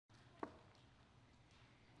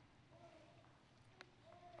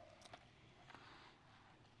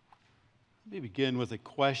Let me begin with a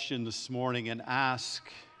question this morning and ask,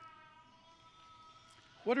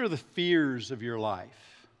 what are the fears of your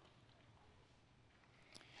life?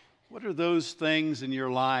 What are those things in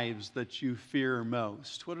your lives that you fear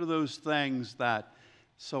most? What are those things that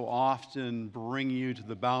so often bring you to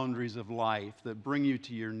the boundaries of life, that bring you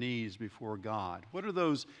to your knees before God? What are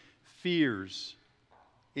those fears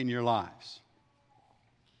in your lives?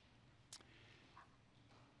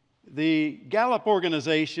 The Gallup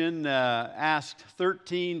organization asked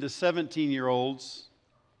 13 to 17-year-olds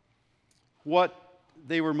what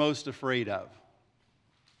they were most afraid of.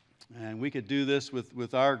 And we could do this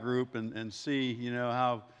with our group and see,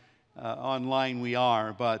 how online we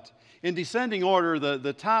are. But in descending order,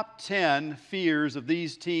 the top 10 fears of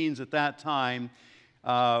these teens at that time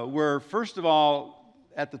were, first of all,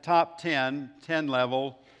 at the top 10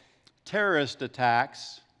 level, terrorist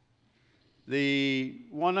attacks. The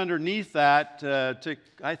one underneath that took,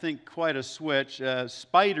 I think, quite a switch.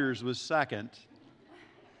 Spiders was second.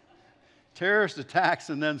 Terrorist attacks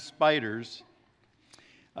and then spiders.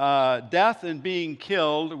 Death and being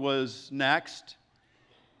killed was next.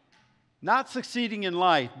 Not succeeding in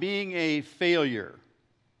life, being a failure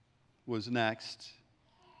was next.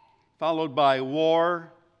 Followed by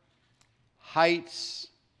war, heights,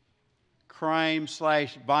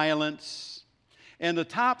 crime/violence. And the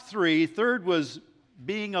top three, third was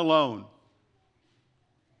being alone.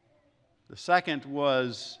 The second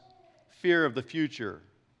was fear of the future.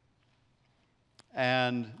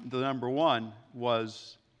 And the number one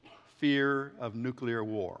was fear of nuclear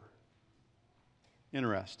war.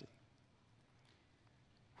 Interesting.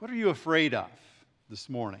 What are you afraid of this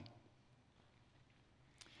morning?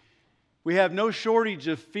 We have no shortage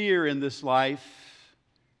of fear in this life.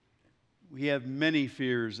 We have many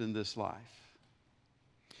fears in this life.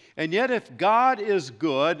 And yet, if God is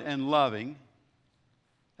good and loving,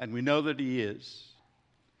 and we know that He is,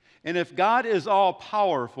 and if God is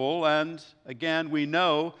all-powerful, and again, we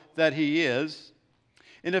know that He is,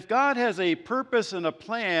 and if God has a purpose and a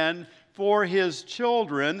plan for His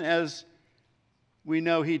children, as we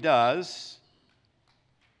know He does,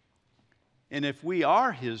 and if we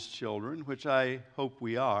are His children, which I hope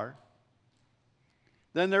we are,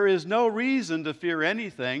 then there is no reason to fear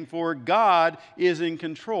anything, for God is in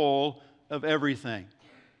control of everything.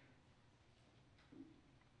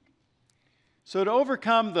 So to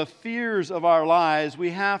overcome the fears of our lives, we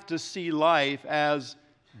have to see life as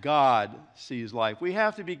God sees life. We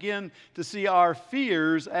have to begin to see our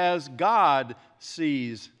fears as God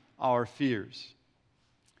sees our fears.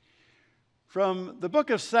 From the book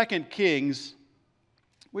of 2 Kings,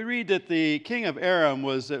 we read that the king of Aram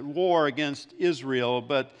was at war against Israel,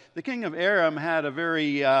 but the king of Aram had a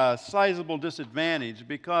very sizable disadvantage,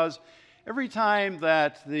 because every time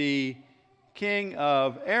that the king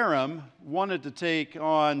of Aram wanted to take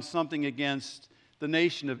on something against the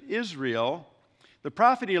nation of Israel, the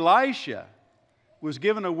prophet Elisha was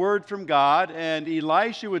given a word from God, and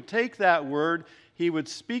Elisha would take that word, he would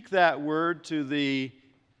speak that word to the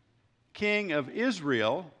king of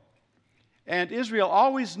Israel. And Israel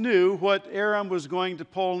always knew what Aram was going to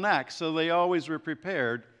pull next, so they always were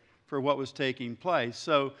prepared for what was taking place.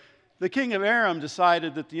 So the king of Aram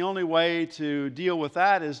decided that the only way to deal with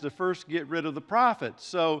that is to first get rid of the prophet.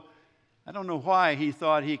 So I don't know why he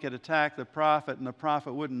thought he could attack the prophet and the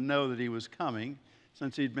prophet wouldn't know that he was coming,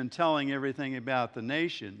 since he'd been telling everything about the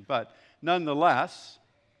nation. But nonetheless,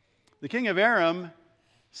 the king of Aram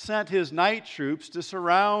sent his night troops to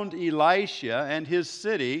surround Elisha and his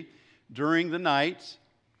city during the night.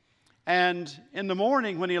 And in the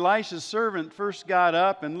morning, when Elisha's servant first got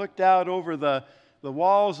up and looked out over the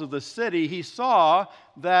walls of the city, he saw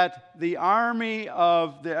that the army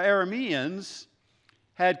of the Arameans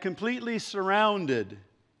had completely surrounded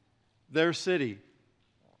their city.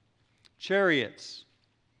 Chariots,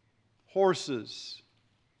 horses,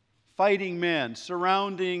 fighting men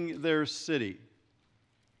surrounding their city.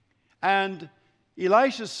 And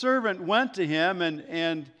Elisha's servant went to him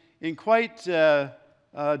and in quite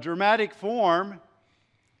dramatic form,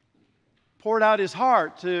 poured out his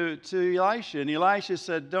heart to Elisha. And Elisha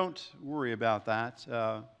said, "Don't worry about that."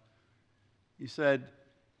 He said,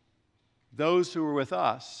 "Those who are with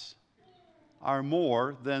us are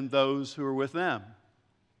more than those who are with them."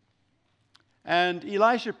 And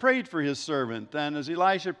Elisha prayed for his servant. And as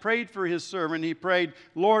Elisha prayed for his servant, he prayed,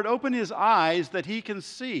 "Lord, open his eyes that he can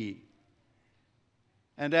see."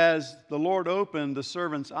 And as the Lord opened the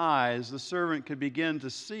servant's eyes, the servant could begin to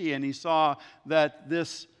see, and he saw that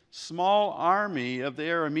this small army of the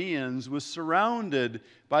Arameans was surrounded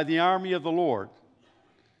by the army of the Lord,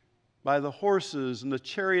 by the horses and the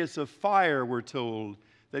chariots of fire, we're told,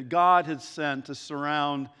 that God had sent to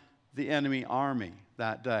surround the enemy army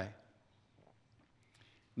that day.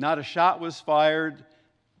 Not a shot was fired.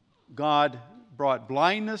 God brought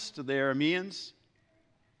blindness to the Arameans.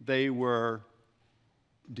 They were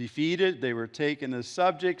defeated. They were taken as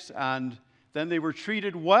subjects, and then they were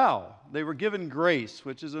treated well. They were given grace,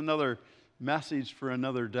 which is another message for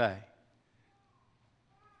another day.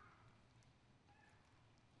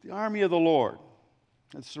 The army of the Lord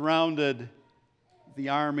had surrounded the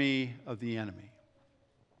army of the enemy.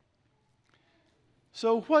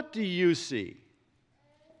 So what do you see?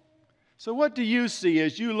 So what do you see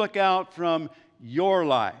as you look out from your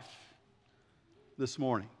life this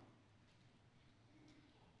morning?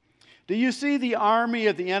 Do you see the army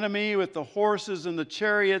of the enemy with the horses and the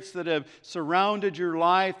chariots that have surrounded your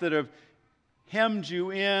life, that have hemmed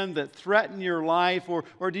you in, that threaten your life?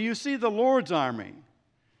 Or do you see the Lord's army?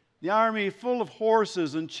 The army full of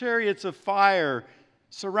horses and chariots of fire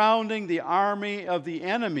surrounding the army of the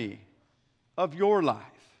enemy of your life.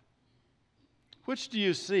 Which do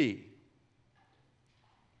you see?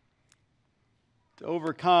 To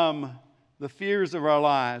overcome the fears of our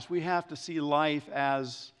lives, we have to see life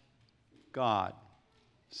as God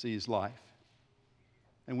sees life.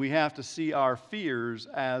 And we have to see our fears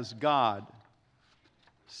as God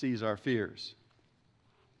sees our fears.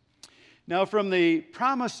 Now, from the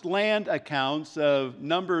promised land accounts of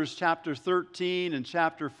Numbers chapter 13 and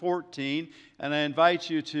chapter 14, and I invite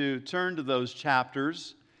you to turn to those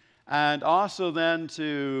chapters, and also then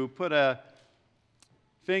to put a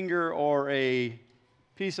finger or a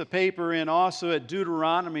piece of paper in also at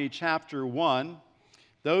Deuteronomy chapter 1.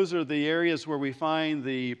 Those are the areas where we find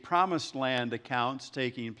the promised land accounts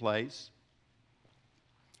taking place.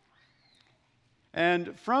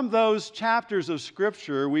 And from those chapters of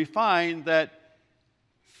Scripture, we find that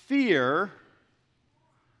fear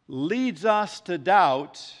leads us to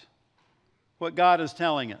doubt what God is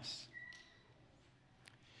telling us.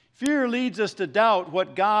 Fear leads us to doubt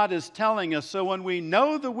what God is telling us. So when we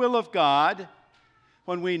know the will of God,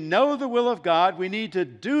 we need to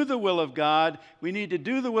do the will of God. We need to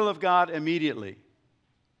do the will of God immediately.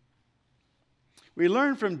 We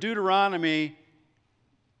learn from Deuteronomy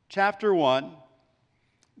chapter 1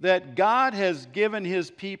 that God has given His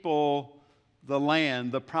people the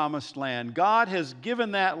land, the promised land. God has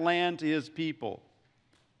given that land to His people.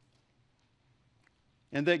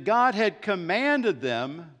 And that God had commanded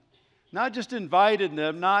them, not just invited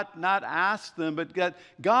them, not asked them, but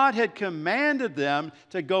God had commanded them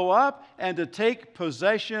to go up and to take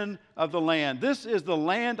possession of the land. This is the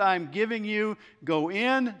land I'm giving you. Go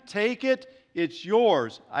in, take it. It's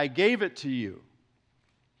yours. I gave it to you.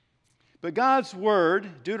 But God's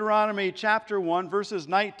Word, Deuteronomy chapter 1, verses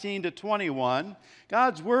 19 to 21,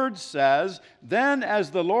 God's Word says, "Then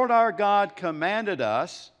as the Lord our God commanded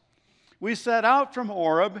us, we set out from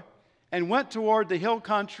Horeb and went toward the hill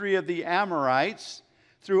country of the Amorites,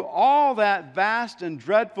 through all that vast and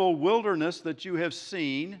dreadful wilderness that you have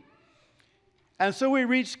seen. And so we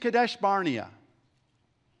reached Kadesh Barnea.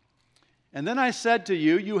 And then I said to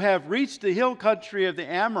you, you have reached the hill country of the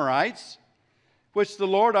Amorites, which the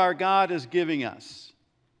Lord our God is giving us.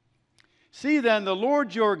 See then, the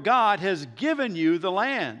Lord your God has given you the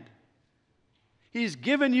land." He's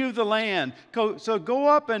given you the land. So go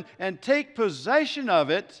up and take possession of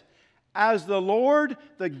it as the Lord,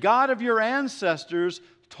 the God of your ancestors,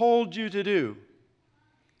 told you to do.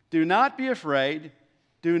 Do not be afraid.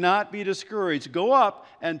 Do not be discouraged. Go up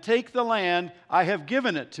and take the land. I have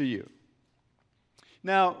given it to you.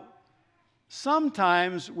 Now,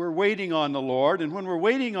 sometimes we're waiting on the Lord, and when we're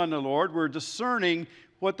waiting on the Lord, we're discerning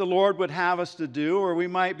what the Lord would have us to do, or we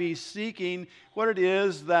might be seeking what it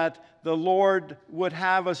is that the Lord would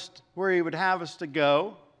have us, where He would have us to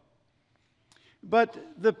go. But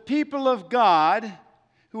the people of God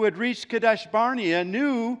who had reached Kadesh Barnea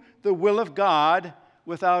knew the will of God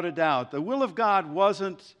without a doubt. The will of God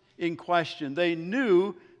wasn't in question. They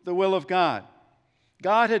knew the will of God.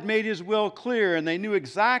 God had made His will clear, and they knew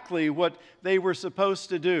exactly what they were supposed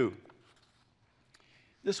to do.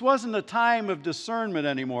 This wasn't a time of discernment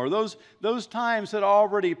anymore. Those times had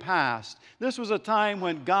already passed. This was a time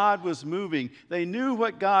when God was moving. They knew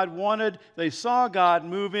what God wanted. They saw God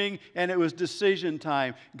moving, and it was decision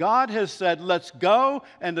time. God has said, let's go,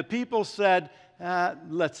 and the people said,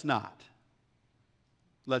 let's not.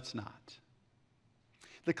 Let's not.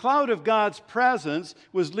 The cloud of God's presence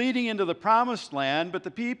was leading into the promised land, but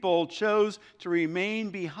the people chose to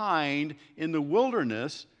remain behind in the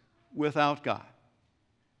wilderness without God.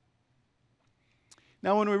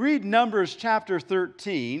 Now, when we read Numbers chapter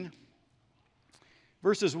 13,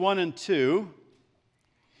 verses 1 and 2,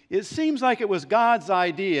 It seems like it was God's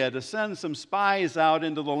idea to send some spies out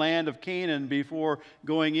into the land of Canaan before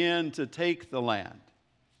going in to take the land.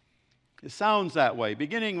 It sounds that way.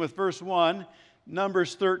 Beginning with verse 1,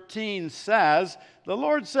 Numbers 13 says, "The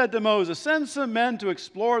Lord said to Moses, 'Send some men to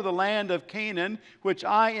explore the land of Canaan, which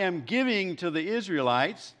I am giving to the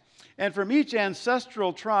Israelites. And from each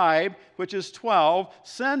ancestral tribe, which is 12,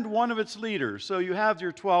 send one of its leaders.'" So you have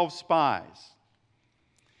your 12 spies.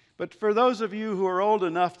 But for those of you who are old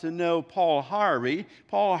enough to know Paul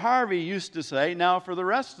Harvey used to say, "Now for the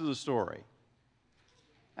rest of the story."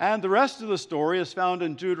 And the rest of the story is found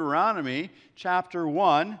in Deuteronomy chapter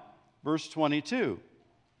 1, verse 22.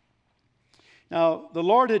 Now, the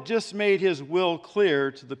Lord had just made his will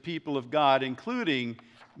clear to the people of God, including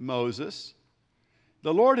Moses.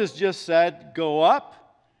 The Lord has just said, "Go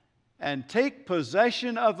up and take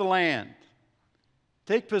possession of the land."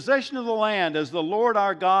 Take possession of the land as the Lord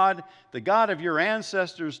our God, the God of your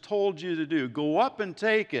ancestors, told you to do. Go up and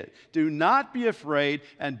take it. Do not be afraid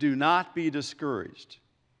and do not be discouraged.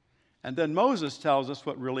 And then Moses tells us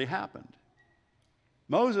what really happened.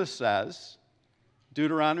 Moses says,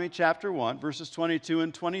 Deuteronomy chapter 1, verses 22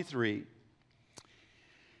 and 23,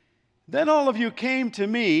 "Then all of you came to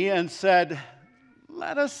me and said,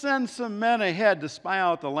 'Let us send some men ahead to spy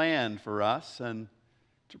out the land for us and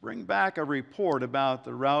to bring back a report about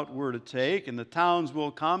the route we're to take and the towns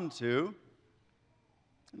we'll come to.'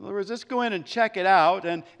 In other words, let's go in and check it out.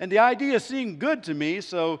 And the idea seemed good to me,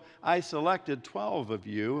 so I selected 12 of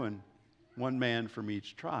you and one man from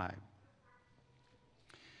each tribe."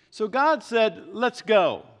 So God said, "Let's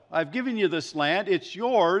go. I've given you this land. It's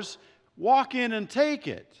yours. Walk in and take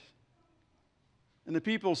it." And the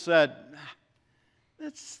people said,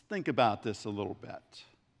 "Let's think about this a little bit.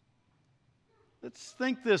 Let's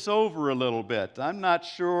think this over a little bit. I'm not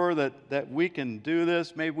sure that we can do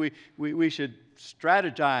this. Maybe we should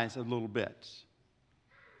strategize a little bit.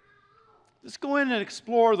 Let's go in and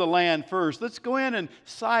explore the land first. Let's go in and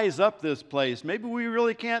size up this place. Maybe we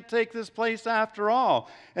really can't take this place after all."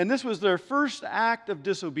 And this was their first act of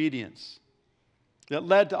disobedience that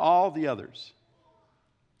led to all the others.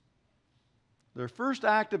 Their first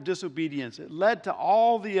act of disobedience, it led to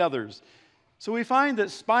all the others. So we find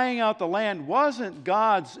that spying out the land wasn't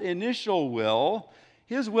God's initial will.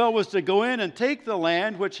 His will was to go in and take the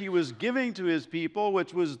land which he was giving to his people,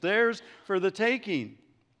 which was theirs for the taking.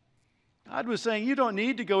 God was saying, "You don't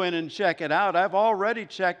need to go in and check it out. I've already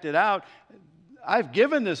checked it out. I've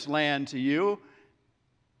given this land to you.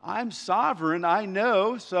 I'm sovereign, I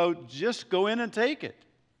know, so just go in and take it."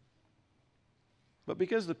 But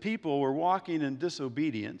because the people were walking in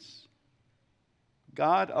disobedience,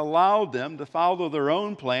 God allowed them to follow their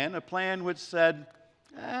own plan, a plan which said,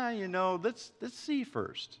 let's see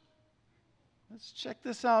first. Let's check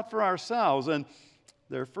this out for ourselves. And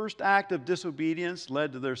their first act of disobedience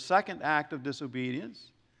led to their second act of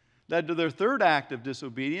disobedience, led to their third act of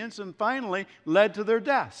disobedience, and finally led to their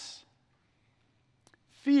deaths.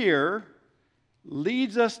 Fear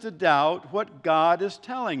leads us to doubt what God is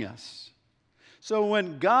telling us. So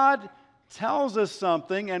when God tells us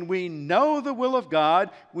something and we know the will of God,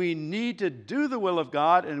 we need to do the will of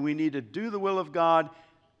God, and we need to do the will of God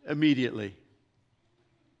immediately.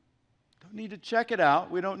 Don't need to check it out.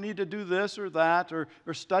 We don't need to do this or that or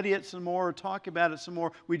study it some more or talk about it some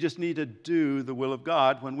more. We just need to do the will of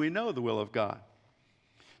God when we know the will of God.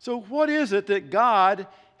 So what is it that God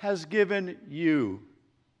has given you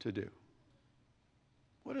to do?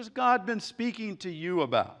 What has God been speaking to you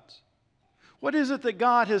about? What is it that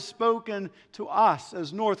God has spoken to us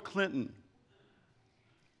as North Clinton?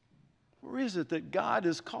 Where is it that God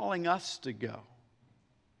is calling us to go?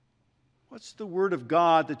 What's the word of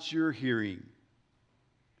God that you're hearing?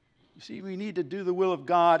 You see, we need to do the will of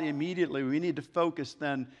God immediately. We need to focus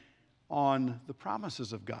then on the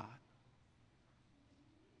promises of God.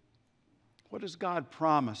 What has God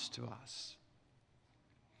promised to us?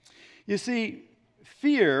 You see,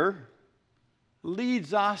 fear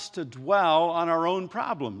leads us to dwell on our own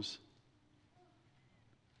problems.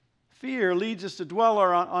 Fear leads us to dwell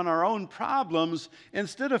on our own problems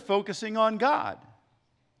instead of focusing on God.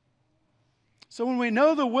 So when we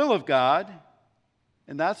know the will of God,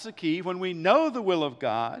 and that's the key, when we know the will of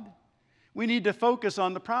God, we need to focus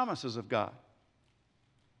on the promises of God.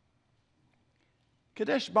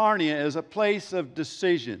 Kadesh Barnea is a place of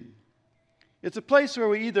decision. It's a place where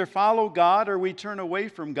we either follow God or we turn away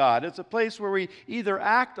from God. It's a place where we either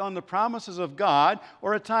act on the promises of God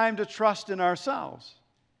or a time to trust in ourselves.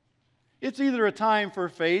 It's either a time for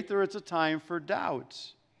faith or it's a time for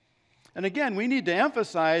doubts. And again, we need to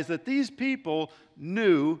emphasize that these people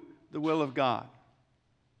knew the will of God.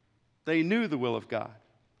 They knew the will of God.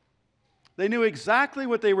 They knew exactly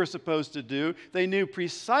what they were supposed to do. They knew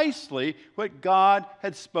precisely what God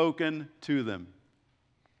had spoken to them.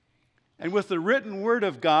 And with the written Word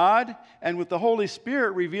of God and with the Holy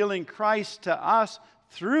Spirit revealing Christ to us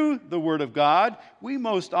through the Word of God, we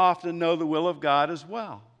most often know the will of God as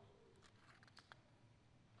well.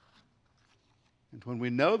 And when we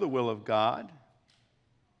know the will of God,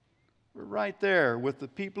 we're right there with the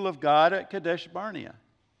people of God at Kadesh Barnea.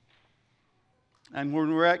 And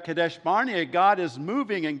when we're at Kadesh Barnea, God is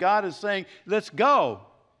moving and God is saying, let's go.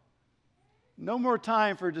 No more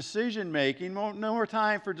time for decision making, no more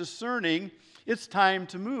time for discerning. It's time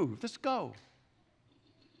to move. Let's go.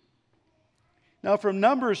 Now, from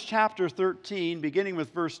Numbers chapter 13, beginning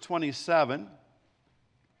with verse 27,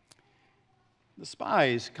 the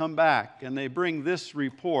spies come back and they bring this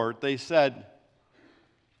report. They said,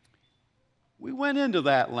 we went into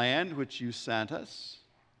that land which you sent us,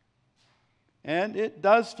 and it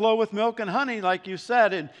does flow with milk and honey, like you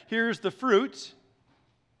said, and here's the fruit.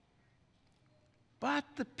 But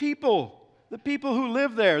the people who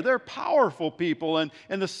live there, they're powerful people, and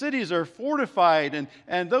the cities are fortified,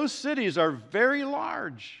 and those cities are very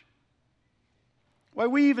large. Why,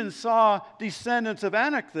 we even saw descendants of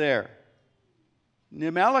Anak there. The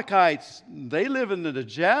Amalekites, they live in the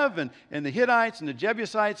Negev, and the Hittites and the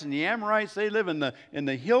Jebusites and the Amorites, they live in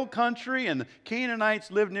the hill country, and the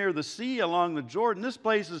Canaanites live near the sea along the Jordan. This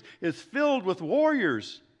place is filled with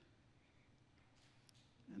warriors.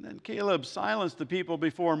 And then Caleb silenced the people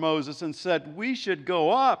before Moses and said, we should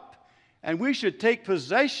go up and we should take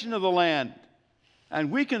possession of the land, and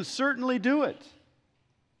we can certainly do it.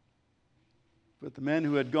 But the men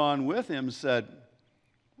who had gone with him said,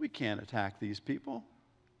 we can't attack these people.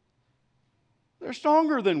 They're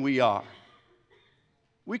stronger than we are.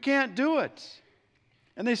 We can't do it.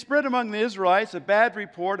 And they spread among the Israelites a bad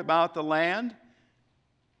report about the land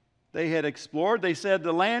they had explored. They said,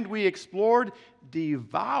 the land we explored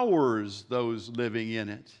devours those living in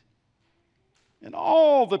it. And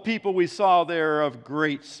all the people we saw there are of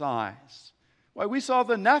great size. Why, we saw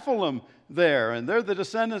the Nephilim there, and they're the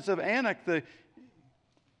descendants of Anak.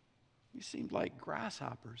 We seemed like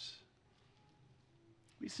grasshoppers.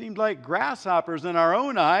 We seemed like grasshoppers in our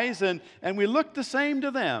own eyes, and we looked the same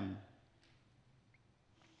to them.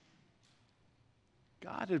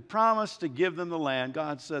 God had promised to give them the land.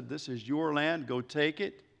 God said, this is your land. Go take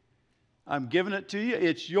it. I'm giving it to you.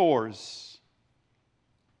 It's yours.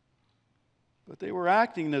 But they were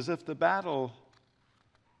acting as if the battle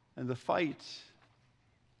and the fight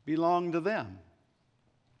belonged to them.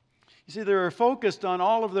 You see, they were focused on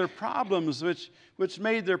all of their problems, which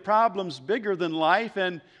made their problems bigger than life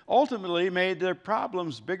and ultimately made their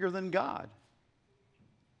problems bigger than God.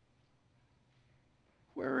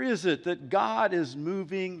 Where is it that God is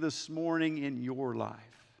moving this morning in your life?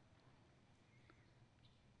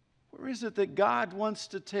 Where is it that God wants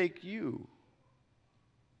to take you?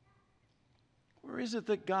 Where is it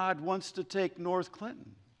that God wants to take North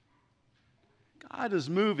Clinton? God is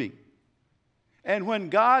moving. And when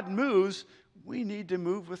God moves, we need to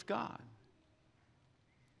move with God.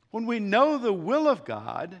 When we know the will of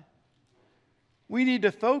God, we need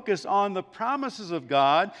to focus on the promises of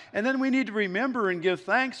God, and then we need to remember and give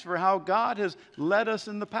thanks for how God has led us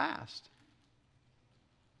in the past.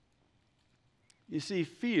 You see,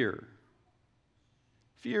 fear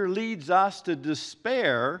leads us to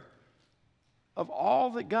despair of all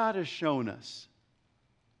that God has shown us.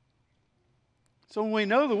 So when we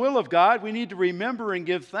know the will of God, we need to remember and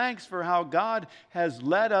give thanks for how God has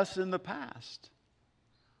led us in the past.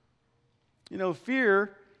 You know,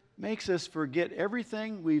 fear makes us forget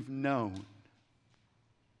everything we've known.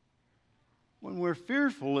 When we're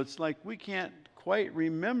fearful, it's like we can't quite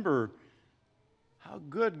remember how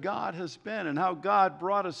good God has been and how God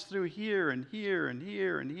brought us through here and here and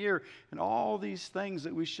here and here and all these things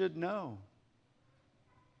that we should know.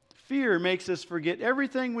 Fear makes us forget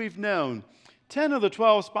everything we've known. 10 of the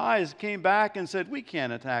 12 spies came back and said, we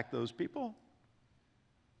can't attack those people.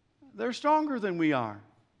 They're stronger than we are.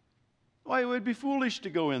 Why, it would be foolish to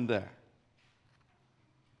go in there.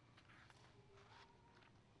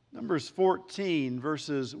 Numbers 14,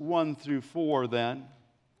 verses 1 through 4 then.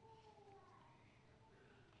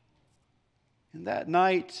 And that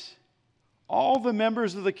night, all the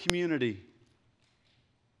members of the community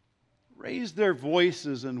raised their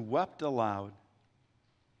voices and wept aloud.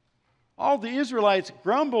 All the Israelites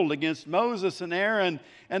grumbled against Moses and Aaron,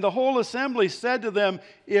 and the whole assembly said to them,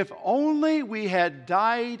 if only we had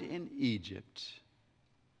died in Egypt.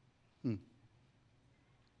 If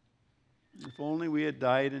only we had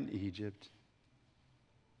died in Egypt.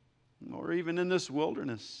 Or even in this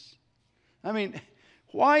wilderness. I mean,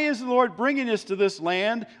 Why is the Lord bringing us to this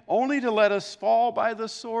land only to let us fall by the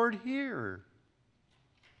sword here?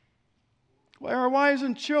 Where our wives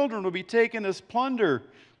and children will be taken as plunder.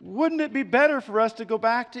 Wouldn't it be better for us to go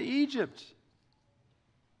back to Egypt?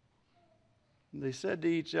 And they said to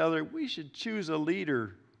each other, we should choose a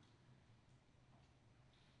leader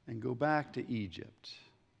and go back to Egypt.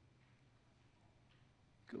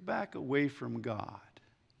 Go back away from God.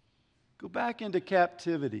 Go back into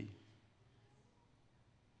captivity.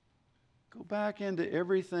 Go back into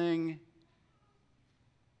everything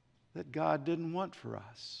that God didn't want for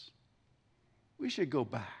us. We should go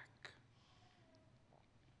back.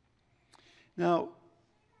 Now,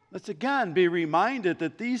 let's again be reminded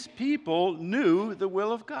that these people knew the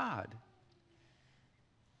will of God.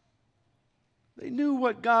 They knew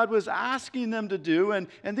what God was asking them to do, and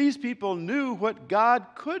these people knew what God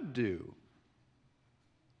could do.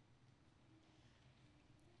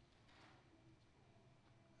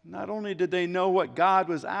 Not only did they know what God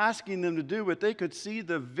was asking them to do, but they could see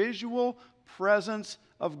the visual presence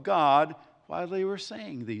of God while they were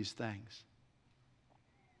saying these things.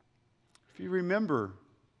 If you remember,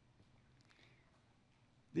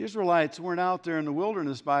 the Israelites weren't out there in the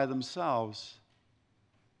wilderness by themselves.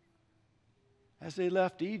 As they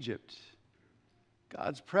left Egypt,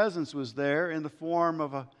 God's presence was there in the form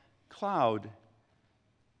of a cloud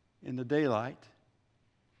in the daylight.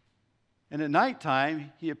 And at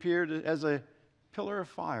nighttime, he appeared as a pillar of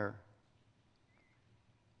fire.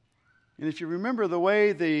 And if you remember the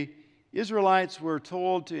way the Israelites were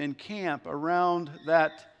told to encamp around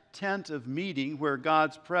that tent of meeting where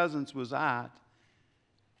God's presence was at,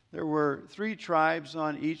 there were 3 tribes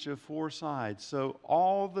on each of 4 sides. So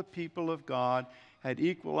all the people of God had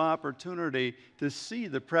equal opportunity to see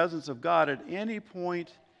the presence of God at any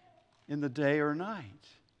point in the day or night.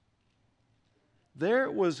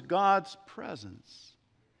 There was God's presence.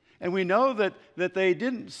 And we know that they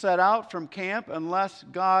didn't set out from camp unless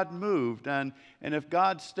God moved. And if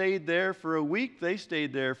God stayed there for a week, they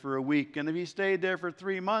stayed there for a week. And if he stayed there for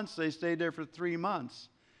 3 months, they stayed there for 3 months.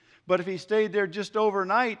 But if he stayed there just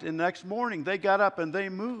overnight and next morning they got up and they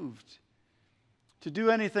moved. To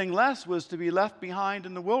do anything less was to be left behind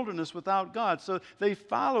in the wilderness without God. So they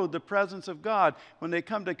followed the presence of God. When they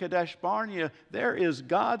come to Kadesh Barnea, there is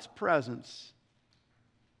God's presence.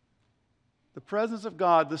 The presence of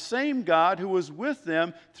God, the same God who was with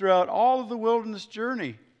them throughout all of the wilderness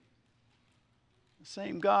journey. The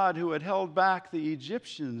same God who had held back the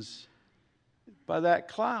Egyptians by that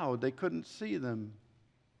cloud. They couldn't see them.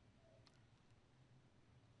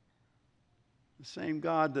 The same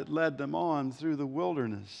God that led them on through the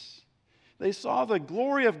wilderness. They saw the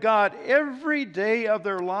glory of God every day of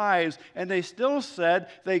their lives, and they still said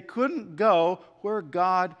they couldn't go where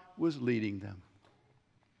God was leading them.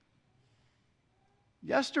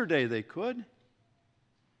 Yesterday they could.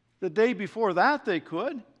 The day before that they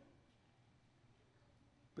could.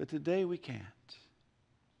 But today we can't.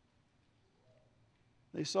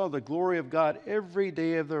 They saw the glory of God every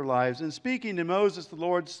day of their lives. And speaking to Moses, the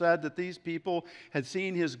Lord said that these people had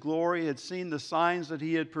seen his glory, had seen the signs that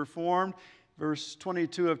he had performed. Verse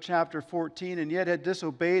 22 of chapter 14, and yet had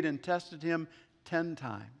disobeyed and tested him 10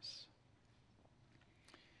 times.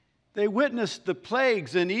 They witnessed the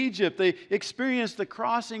plagues in Egypt. They experienced the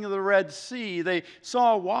crossing of the Red Sea. They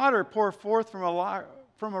saw water pour forth from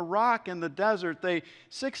a rock in the desert. They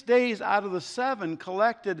 6 days out of the 7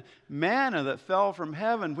 collected manna that fell from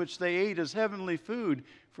heaven, which they ate as heavenly food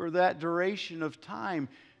for that duration of time.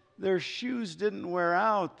 Their shoes didn't wear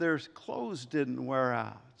out. Their clothes didn't wear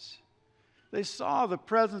out. They saw the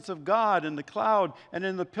presence of God in the cloud and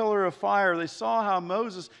in the pillar of fire. They saw how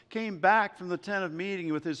Moses came back from the tent of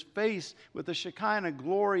meeting with his face with the Shekinah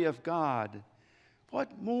glory of God.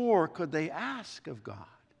 What more could they ask of God?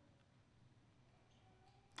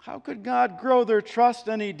 How could God grow their trust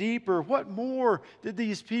any deeper? What more did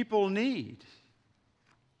these people need?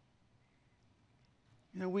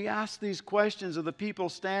 You know, we ask these questions of the people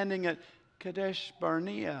standing at Kadesh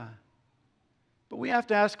Barnea. But we have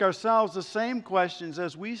to ask ourselves the same questions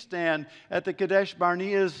as we stand at the Kadesh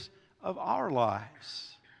Barneas of our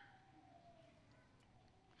lives.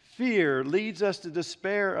 Fear leads us to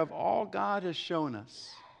despair of all God has shown us.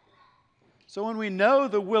 So when we know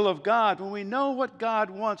the will of God, when we know what God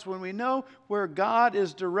wants, when we know where God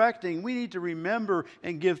is directing, we need to remember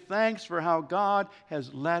and give thanks for how God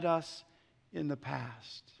has led us in the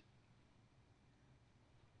past.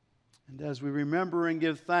 And as we remember and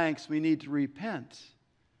give thanks, we need to repent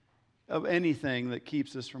of anything that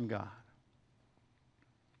keeps us from God.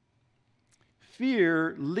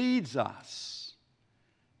 Fear leads us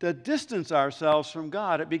to distance ourselves from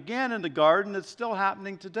God. It began in the garden. It's still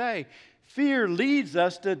happening today. Fear leads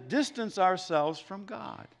us to distance ourselves from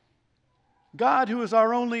God. God, who is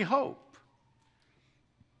our only hope.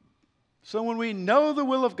 So when we know the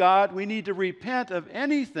will of God, we need to repent of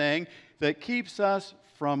anything that keeps us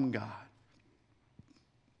from God.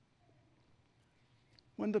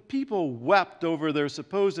 When the people wept over their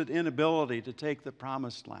supposed inability to take the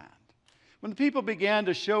promised land, when the people began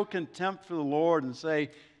to show contempt for the Lord and say,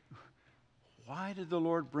 why did the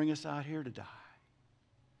Lord bring us out here to die?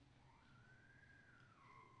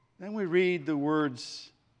 Then we read the words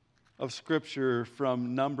of Scripture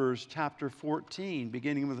from Numbers chapter 14,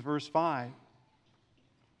 beginning with verse 5.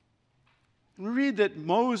 And we read that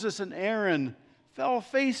Moses and Aaron fell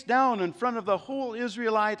face down in front of the whole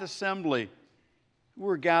Israelite assembly who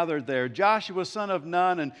were gathered there. Joshua son of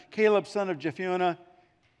Nun and Caleb son of Jephunneh,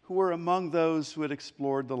 who were among those who had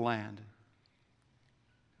explored the land.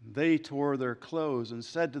 They tore their clothes and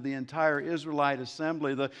said to the entire Israelite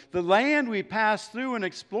assembly, the land we passed through and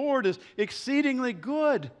explored is exceedingly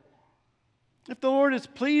good. If the Lord is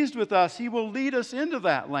pleased with us, He will lead us into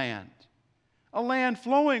that land, a land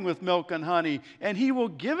flowing with milk and honey, and He will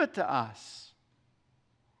give it to us.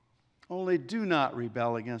 Only do not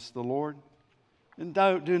rebel against the Lord, and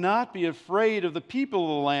do not be afraid of the people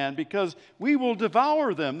of the land, because we will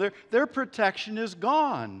devour them. Their protection is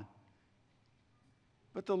gone.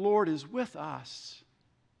 But the Lord is with us.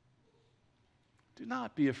 Do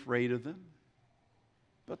not be afraid of them.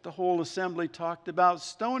 But the whole assembly talked about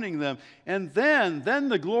stoning them. And then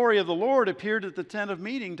the glory of the Lord appeared at the tent of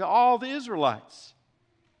meeting to all the Israelites.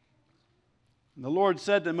 And the Lord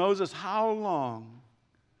said to Moses, How long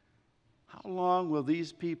will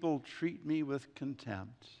these people treat me with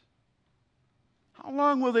contempt? How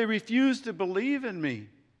long will they refuse to believe in me?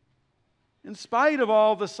 In spite of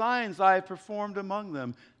all the signs I have performed among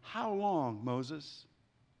them. How long, Moses?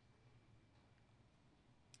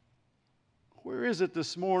 Where is it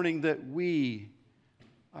this morning that we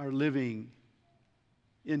are living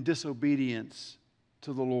in disobedience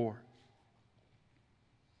to the Lord?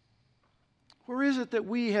 Where is it that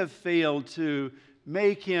we have failed to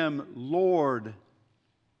make Him Lord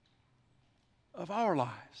of our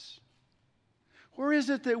lives? Where is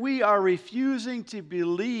it that we are refusing to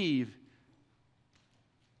believe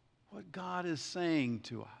what God is saying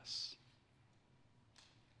to us?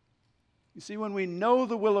 You see, when we know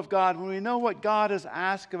the will of God, when we know what God has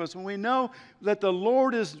asked of us, when we know that the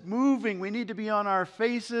Lord is moving, we need to be on our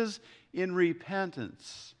faces in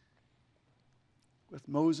repentance with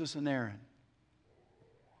Moses and Aaron.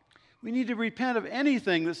 We need to repent of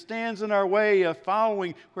anything that stands in our way of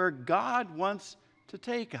following where God wants to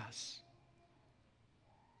take us.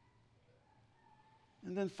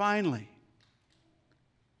 And then finally,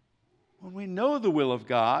 when we know the will of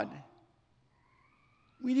God,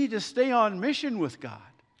 we need to stay on mission with God,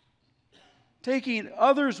 taking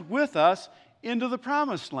others with us into the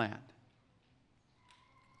promised land.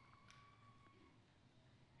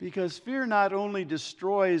 Because fear not only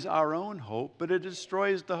destroys our own hope, but it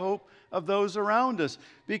destroys the hope of those around us.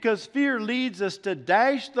 Because fear leads us to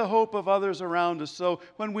dash the hope of others around us. So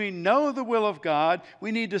when we know the will of God,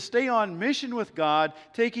 we need to stay on mission with God,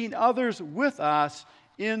 taking others with us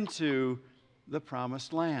into the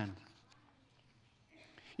promised land.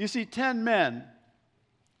 You see, 10 men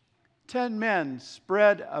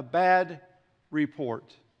spread a bad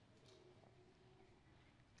report.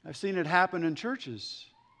 I've seen it happen in churches.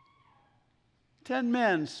 10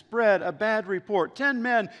 men spread a bad report. 10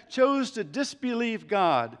 men chose to disbelieve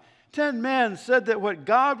God. 10 men said that what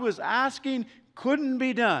God was asking couldn't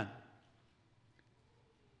be done.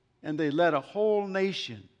 And they led a whole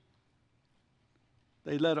nation.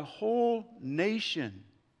 They led a whole nation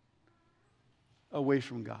away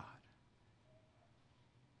from God.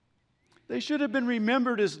 They should have been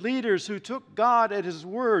remembered as leaders who took God at His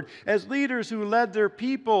word, as leaders who led their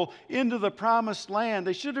people into the promised land.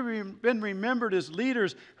 They should have been remembered as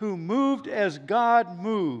leaders who moved as God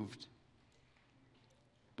moved.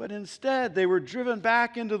 But instead, they were driven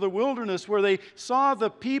back into the wilderness where they saw the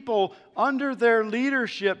people under their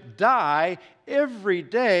leadership die every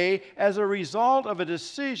day as a result of a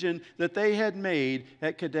decision that they had made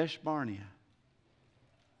at Kadesh Barnea.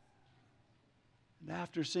 And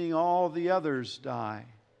after seeing all the others die,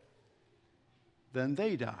 then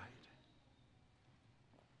they died.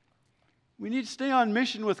 We need to stay on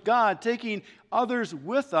mission with God, taking others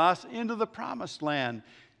with us into the promised land.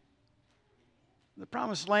 The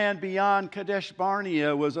promised land beyond Kadesh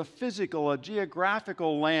Barnea was a physical, a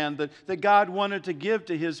geographical land that God wanted to give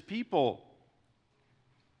to His people.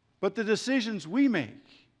 But the decisions we make,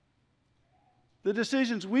 the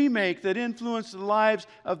decisions we make that influence the lives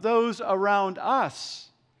of those around us,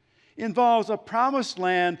 involves a promised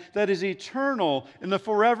land that is eternal in the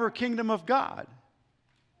forever kingdom of God.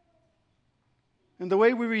 And the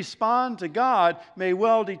way we respond to God may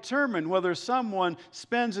well determine whether someone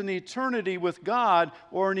spends an eternity with God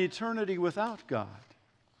or an eternity without God.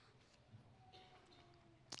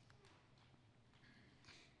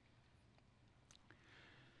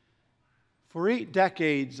 For 8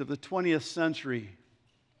 decades of the 20th century,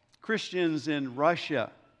 Christians in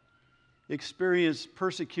Russia experienced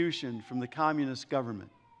persecution from the communist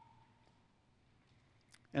government.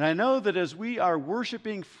 And I know that as we are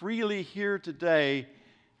worshiping freely here today,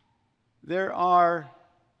 there are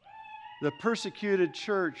the persecuted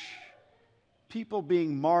church, people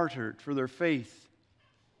being martyred for their faith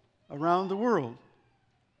around the world,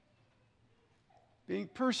 being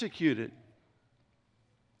persecuted.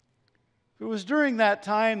 It was during that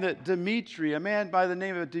time that Dmitri, a man by the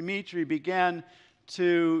name of Dmitri, began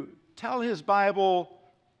to tell his Bible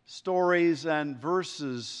stories and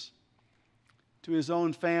verses to his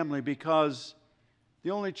own family, because the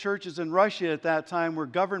only churches in Russia at that time were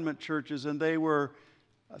government churches, and they were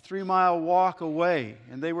a 3-mile walk away,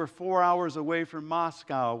 and they were 4 hours away from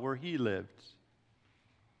Moscow, where he lived.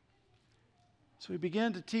 So he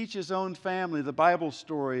began to teach his own family the Bible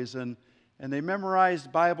stories, and they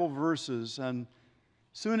memorized Bible verses, and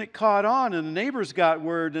soon it caught on, and the neighbors got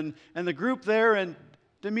word, and the group there in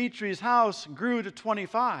Dimitri's house grew to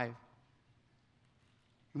 25.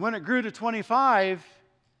 And when it grew to 25,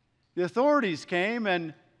 the authorities came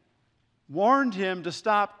and warned him to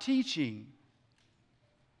stop teaching,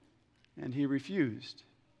 and he refused.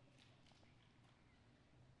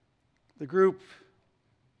 The group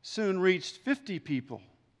soon reached 50 people.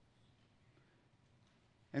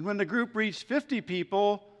 And when the group reached 50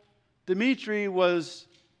 people, Dmitri was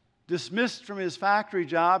dismissed from his factory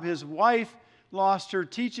job, his wife lost her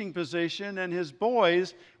teaching position, and his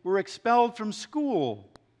boys were expelled from school.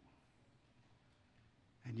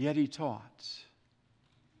 And yet he taught.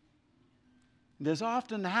 And as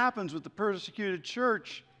often happens with the persecuted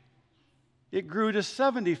church, it grew to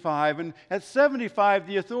 75. And at 75,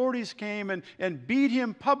 the authorities came and beat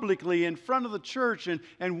him publicly in front of the church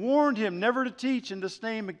and warned him never to teach in this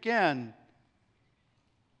name again.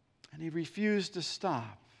 And he refused to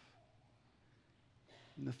stop.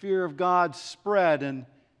 And the fear of God spread, and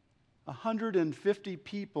 150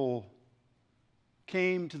 people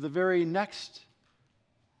came to the very next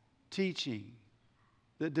teaching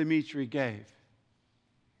that Dmitri gave.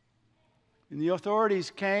 And the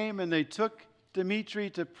authorities came and they took Dmitri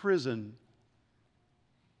to prison.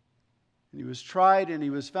 And he was tried and he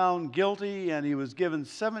was found guilty, and he was given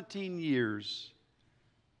 17 years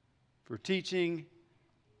for teaching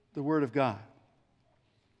the Word of God.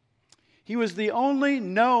 He was the only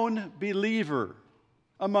known believer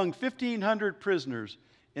among 1,500 prisoners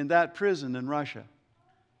in that prison in Russia.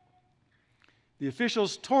 The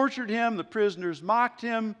officials tortured him, the prisoners mocked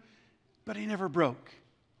him, but he never broke.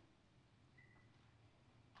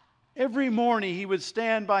 Every morning he would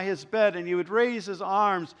stand by his bed and he would raise his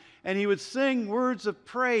arms and he would sing words of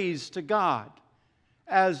praise to God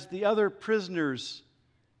as the other prisoners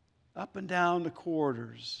up and down the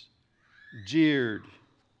corridors jeered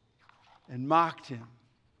and mocked him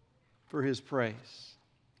for his praise.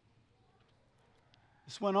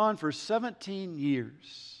 This went on for 17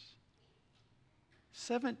 years.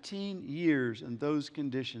 17 years in those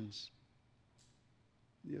conditions.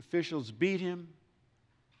 The officials beat him,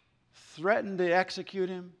 threatened to execute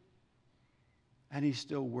him, and he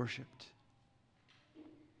still worshiped.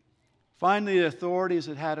 Finally, the authorities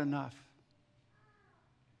had had enough.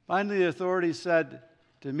 Finally, the authorities said,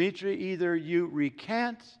 Dmitri, either you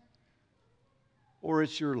recant or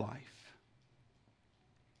it's your life.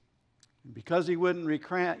 And because he wouldn't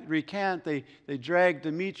recant, they dragged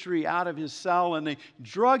Dmitri out of his cell and they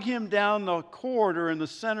drug him down the corridor in the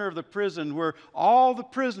center of the prison where all the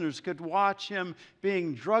prisoners could watch him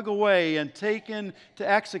being dragged away and taken to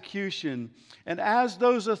execution. And as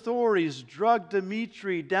those authorities dragged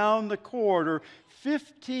Dmitri down the corridor,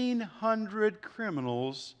 1,500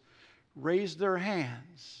 criminals raised their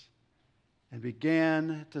hands and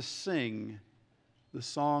began to sing the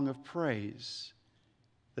song of praise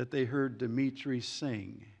that they heard Dmitri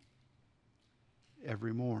sing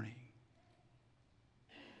every morning.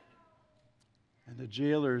 And the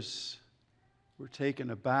jailers were taken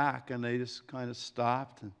aback, and they just kind of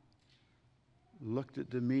stopped and looked at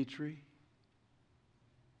Dmitri,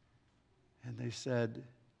 and they said,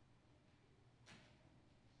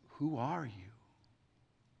 "Who are you?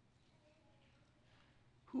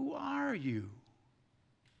 Who are you?"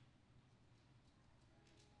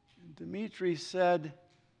 Dmitri said,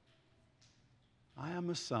 I am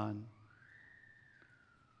a son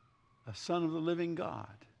of the living God.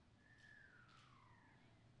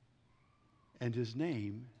 And his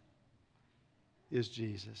name is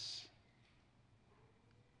Jesus.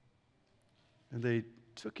 And they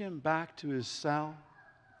took him back to his cell,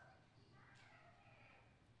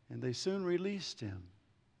 and they soon released him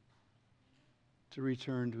to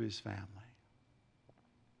return to his family.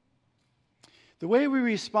 The way we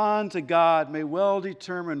respond to God may well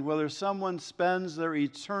determine whether someone spends their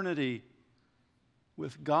eternity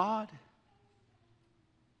with God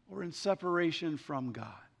or in separation from God.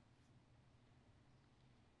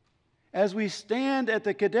 As we stand at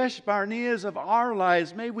the Kadesh Barneas of our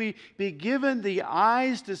lives, may we be given the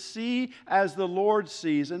eyes to see as the Lord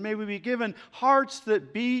sees, and may we be given hearts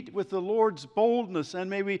that beat with the Lord's boldness, and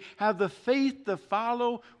may we have the faith to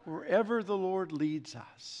follow wherever the Lord leads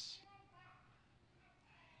us.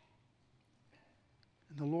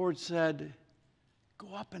 And the Lord said,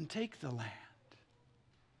 go up and take the land.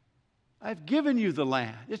 I've given you the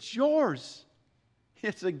land. It's yours.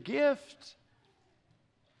 It's a gift.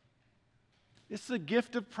 It's the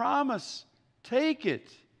gift of promise. Take it.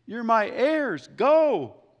 You're my heirs.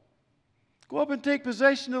 Go. Go up and take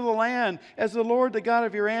possession of the land as the Lord, the God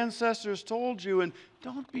of your ancestors, told you. And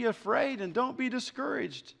don't be afraid and don't be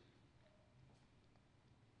discouraged.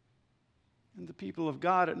 And the people of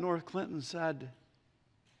God at North Clinton said,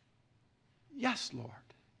 yes, Lord.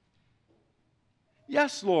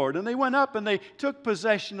 Yes, Lord. And they went up and they took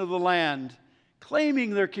possession of the land,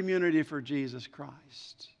 claiming their community for Jesus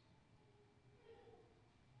Christ.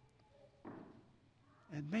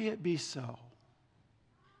 And may it be so.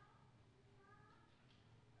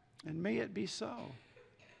 And may it be so.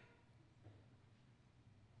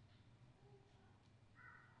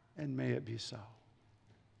 And may it be so.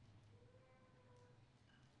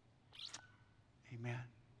 Amen.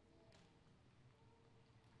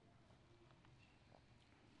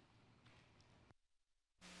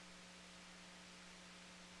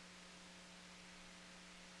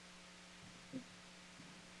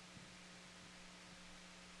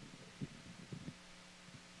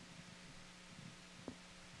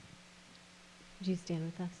 Would you stand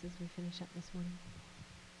with us as we finish up this morning?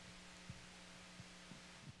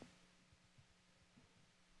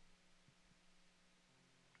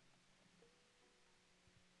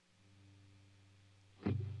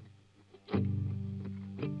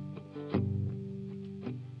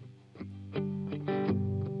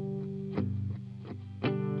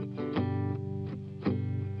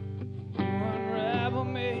 Unravel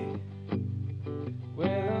me with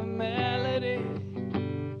a melody.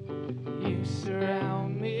 You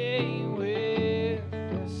surround me with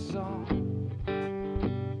a song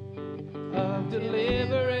of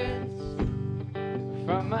deliverance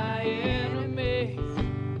from my enemies,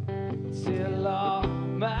 till all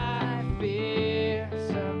my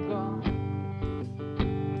fears are gone,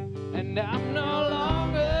 and I'm no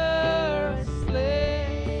longer a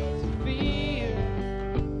slave to fear.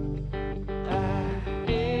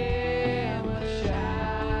 I am a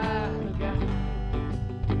child of God,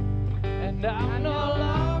 and I'm no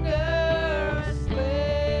longer a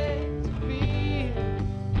slave to fear.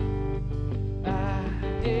 I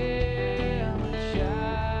am a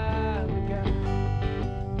child of God.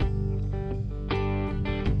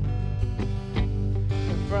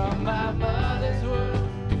 From my mother's womb,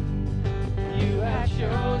 you have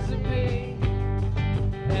chosen me,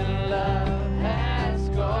 and love has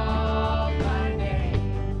called my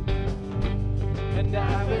name, and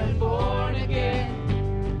I've been born again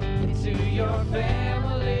into your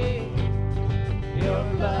family. Your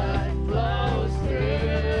blood flows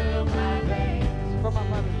through my veins. From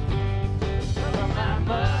my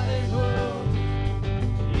mother's womb,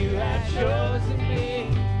 you have chosen me,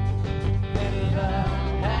 and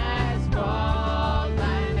love has called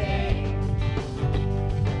my name,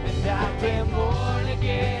 and I've been born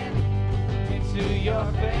again into your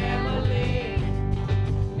family.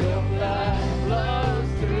 Your blood flows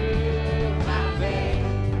through my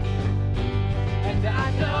veins, and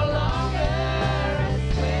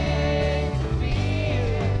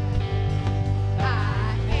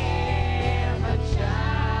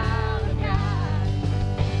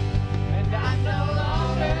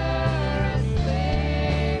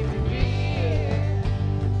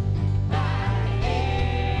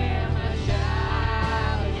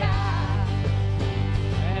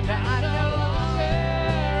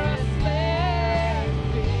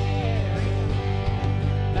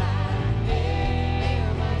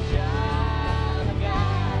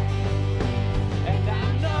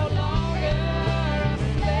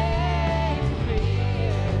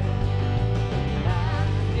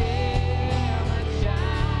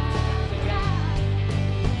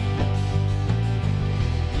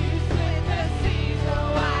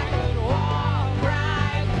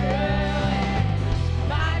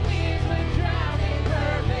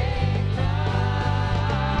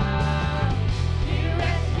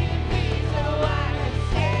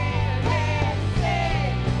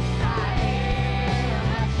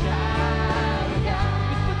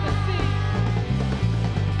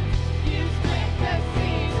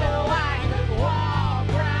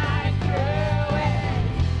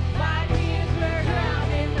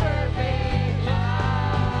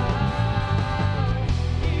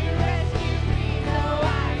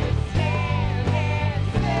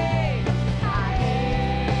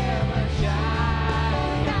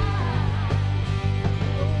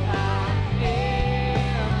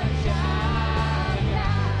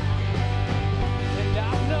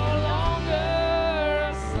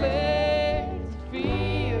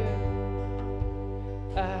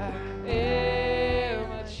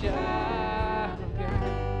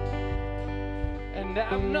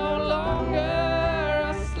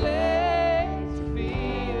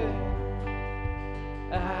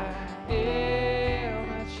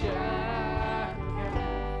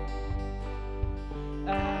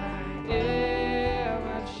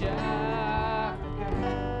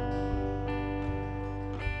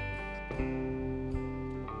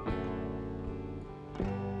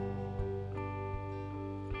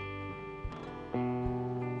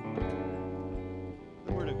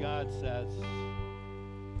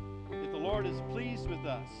peace with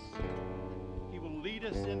us. He will lead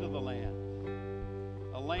us into the land,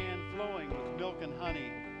 a land flowing with milk and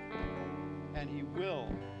honey, and He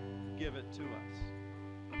will give it to us.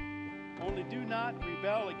 Only do not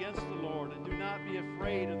rebel against the Lord, and do not be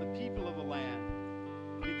afraid of the people of the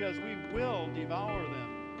land, because we will devour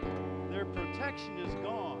them. Their protection is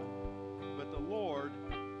gone, but the Lord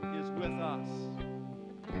is with us.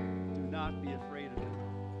 Do not be afraid of them.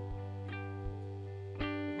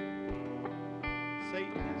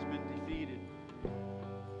 Satan has been defeated.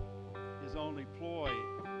 His only ploy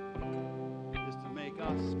is to make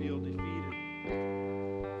us feel defeated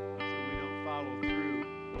so we don't follow through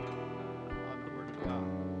on the Word of God.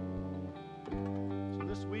 So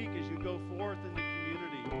this week, as you go forth in the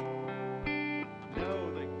community,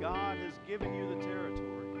 know that God has given you